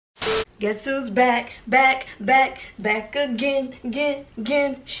Guess who's back, back, back, back again, again,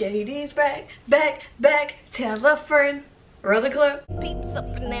 again. Shady's back, back, back. Tell a friend. Roll the clip. Peeps up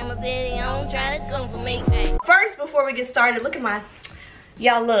and down my city, don't try to come for me. First, before we get started, look at my,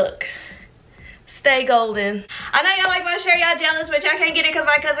 y'all look. Stay golden. I know y'all like my shirt, y'all jealous, but y'all can't get it because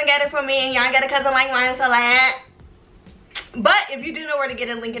my cousin got it for me and y'all got a cousin like mine, so like. But if you do know where to get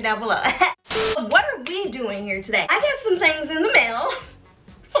it, link it down below. What are we doing here today? I got some things in the mail.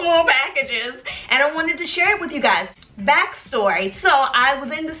 Some little packages, and I wanted to share it with you guys. Backstory, so I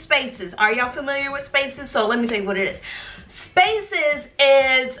was into Spaces. Are y'all familiar with Spaces? So let me tell you what it is. Spaces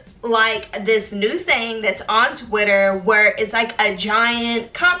is like this new thing that's on Twitter where it's like a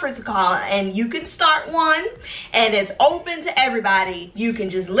giant conference call and you can start one and it's open to everybody. You can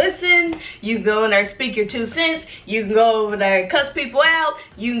just listen, you can go in there, speak your 2 cents, you can go over there and cuss people out,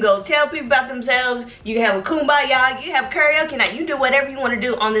 you can go tell people about themselves, you can have a kumbaya, you can have karaoke night, you can do whatever you want to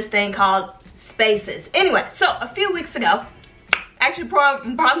do on this thing called Spaces. Anyway, so a few weeks ago, actually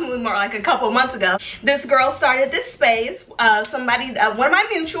probably more like a couple of months ago, this girl started this space, one of my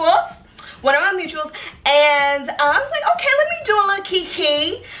mutuals, and I was like, okay, let me do a little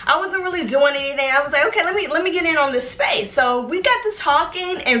kiki. I wasn't really doing anything. I was like, okay, let me get in on this space. So we got to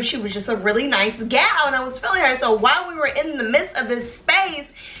talking, and she was just a really nice gal, and I was feeling her. So while we were in the midst of this space,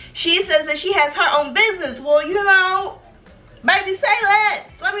 she says that she has her own business. Well, you know, baby, say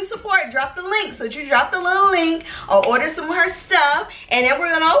let me support. Drop the link. So you drop the little link. I'll order some of her stuff and then we're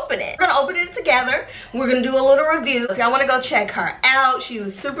gonna open it. We're gonna open it together. We're gonna do a little review. If y'all want to go check her out, she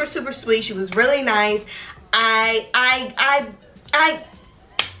was super sweet. She was really nice. I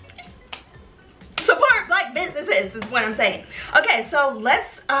support black businesses is what I'm saying. Okay, so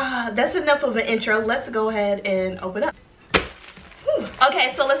let's that's enough of an intro. Let's go ahead and open up.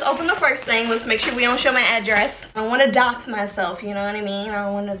 Okay, so let's open the first thing. Let's make sure we don't show my address. I don't want to dox myself, you know what I mean? I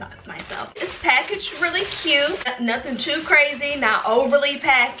don't want to dox myself. It's packaged really cute. Nothing too crazy, not overly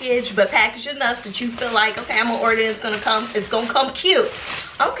packaged, but packaged enough that you feel like, okay, I'm gonna order it, it's gonna come cute.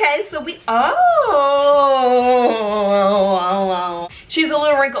 Okay, so she's a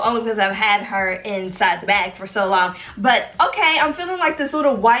little wrinkled only because I've had her inside the bag for so long. But okay, I'm feeling like this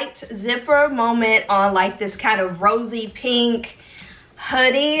little white zipper moment on like this kind of rosy pink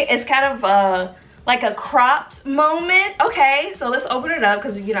hoodie. It's kind of like a cropped moment. Okay, so let's open it up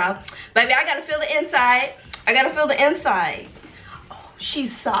because, you know, baby, I gotta feel the inside. I gotta feel the inside. Oh,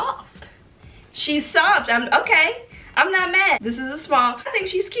 she's soft. She's soft. Okay. I'm not mad. This is a small. I think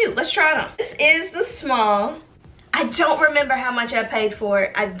she's cute. Let's try it on. This is the small. I don't remember how much I paid for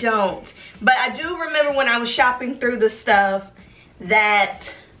it. I don't. But I do remember when I was shopping through the stuff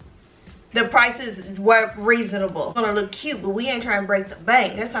that the prices were reasonable. It's gonna look cute, but we ain't trying to break the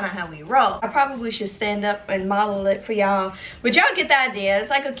bank. That's not how we roll. I probably should stand up and model it for y'all. But y'all get the idea. It's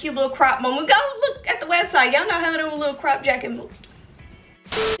like a cute little crop moment. Go look at the website. Y'all know how to do a little crop jacket.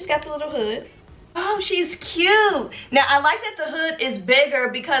 She's got the little hood. Oh, she's cute. Now, I like that the hood is bigger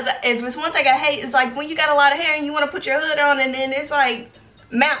because if it's one thing I hate, it's like when you got a lot of hair and you want to put your hood on and then it's like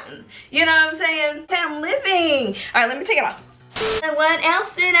mountain. You know what I'm saying? Okay, I'm living. All right, let me take it off. And what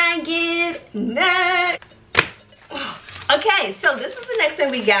else did I get next? Okay, so this is the next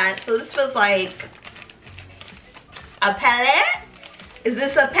thing we got. So this feels like a palette. Is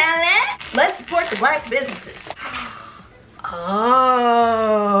this a palette? Let's support the black businesses.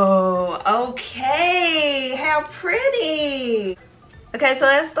 Oh, okay, how pretty. Okay, so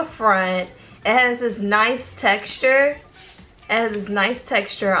that's the front. It has this nice texture. It has this nice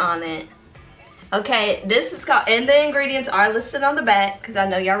texture on it. Okay, this is called, and the ingredients are listed on the back because I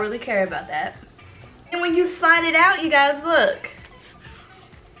know y'all really care about that. And when you slide it out, you guys, look.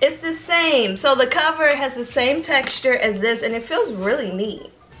 It's the same. So the cover has the same texture as this and it feels really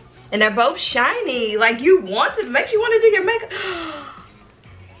neat. And they're both shiny. Like you want to, makes you want to do your makeup.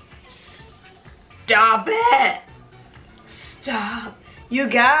 Stop it. Stop. You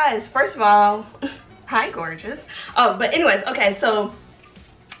guys, first of all, hi gorgeous. Oh, but anyways, okay, so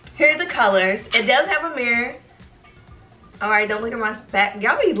here are the colors. It does have a mirror. All right, don't look at my back.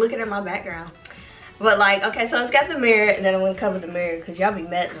 Y'all be looking at my background. But like, okay, so it's got the mirror and then I'm gonna cover the mirror because y'all be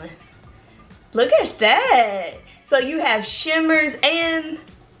meddling. Look at that. So you have shimmers and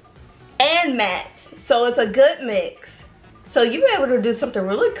mattes, so it's a good mix. So you'll be able to do something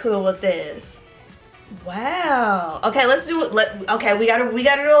really cool with this. Wow. Okay, let's do it. Okay, we gotta do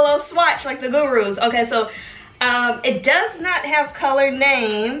a little swatch like the gurus. Okay, so it does not have color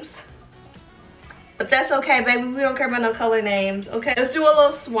names, but that's okay, baby. We don't care about no color names. Okay, let's do a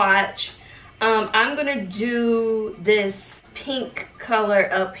little swatch. I'm gonna do this pink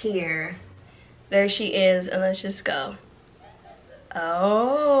color up here. There she is, and let's just go.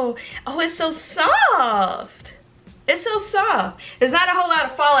 Oh, it's so soft. It's so soft. There's not a whole lot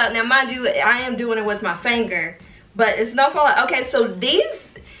of fallout. Now, mind you, I am doing it with my finger, but it's no fallout. Okay, so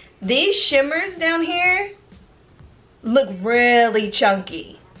these shimmers down here look really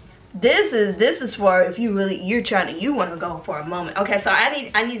chunky. This is for if you want to go for a moment. Okay, so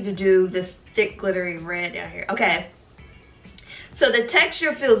I need to do this thick glittery red down here. Okay, so the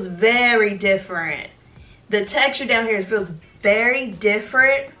texture feels very different. The texture down here feels very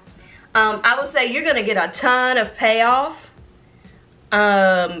different. I would say you're gonna get a ton of payoff.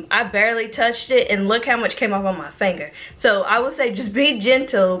 I barely touched it and look how much came off on my finger. So I would say just be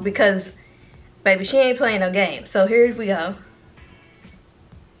gentle because baby, she ain't playing no game. So here we go.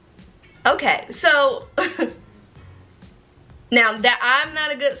 Okay, so now that I'm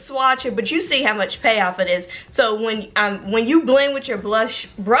not a good swatcher, but you see how much payoff it is. So when you blend with your brush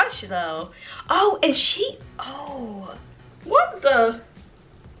though, oh, and what the?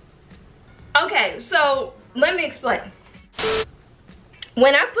 Okay, so let me explain.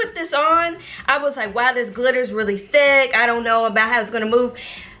 When I put this on, I was like, wow, this glitter's really thick. I don't know about how it's gonna move.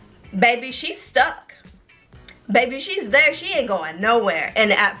 Baby, she's stuck. Baby, she's there. She ain't going nowhere.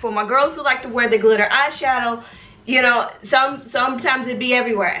 And for my girls who like to wear the glitter eyeshadow, you know, sometimes it be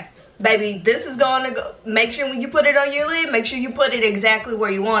everywhere. Baby, this is going to go. Make sure when you put it on your lid, make sure you put it exactly where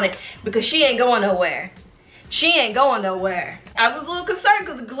you want it, because she ain't going nowhere. She ain't going nowhere. I was a little concerned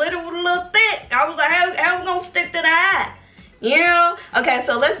because the glitter was a little thick. I was like, how it gonna stick to the eye? You know? Okay,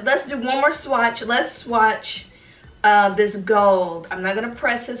 so let's do one more swatch. Let's swatch this gold. I'm not gonna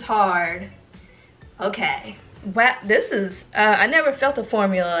press as hard. Okay. Wow, this is, I never felt a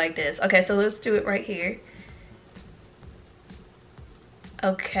formula like this. Okay, so let's do it right here.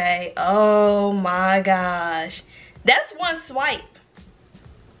 Okay, oh my gosh. That's one swipe.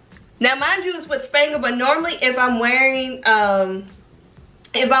 Now mind you, it's with finger, but normally if I'm wearing,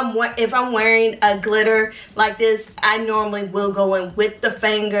 if I'm wearing a glitter like this, I normally will go in with the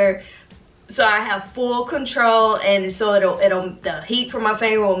finger. So I have full control, and so the heat from my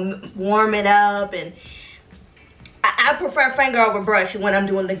finger will warm it up, and I prefer finger over brush when I'm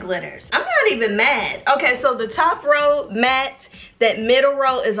doing the glitters. I'm not even mad. Okay, so the top row matte, that middle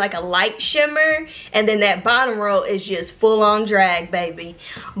row is like a light shimmer, and then that bottom row is just full on drag, baby.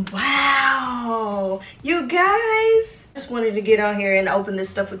 Wow, you guys. Just wanted to get on here and open this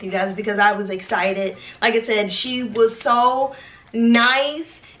stuff with you guys because I was excited. Like I said, she was so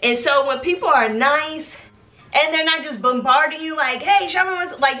nice. And so when people are nice, and they're not just bombarding you like, hey, show me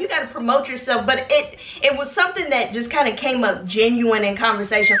what's, like, you gotta promote yourself. But it was something that just kind of came up genuine in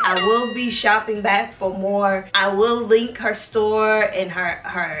conversation. I will be shopping back for more. I will link her store and her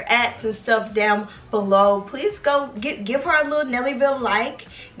ads and stuff down below. Please go give her a little NELLYVYLLE like.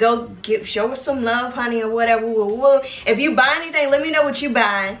 Go show her some love, honey, or whatever. If you buy anything, let me know what you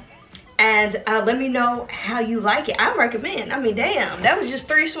buy. And let me know how you like it. I recommend. I mean, damn, that was just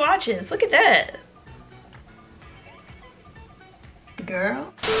 3 swatches. Look at that.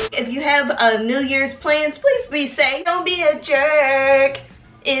 Girl, if you have New Year's plans, please be safe. Don't be a jerk.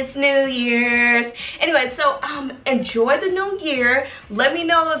 It's New Year's. Anyway, so enjoy the new year. Let me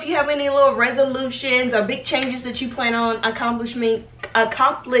know if you have any little resolutions or big changes that you plan on accomplishing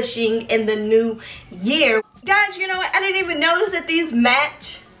in the new year. Guys, you know what? I didn't even notice that these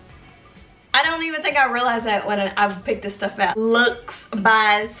match. I don't even think I realized that when I picked this stuff out. Looks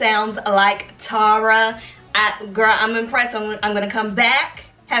by SoundsLikeTara. Girl, I'm impressed. I'm gonna come back.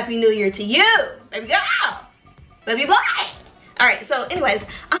 Happy New Year to you, baby girl, baby boy. All right, so anyways,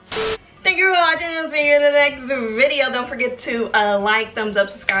 thank you for watching. I'll see you in the next video. Don't forget to like, thumbs up,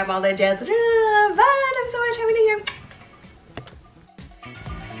 subscribe, all that jazz. Bye. Thanks so much. Happy New Year.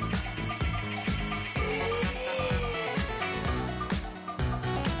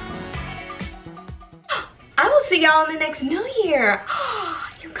 I will see y'all in the next New Year.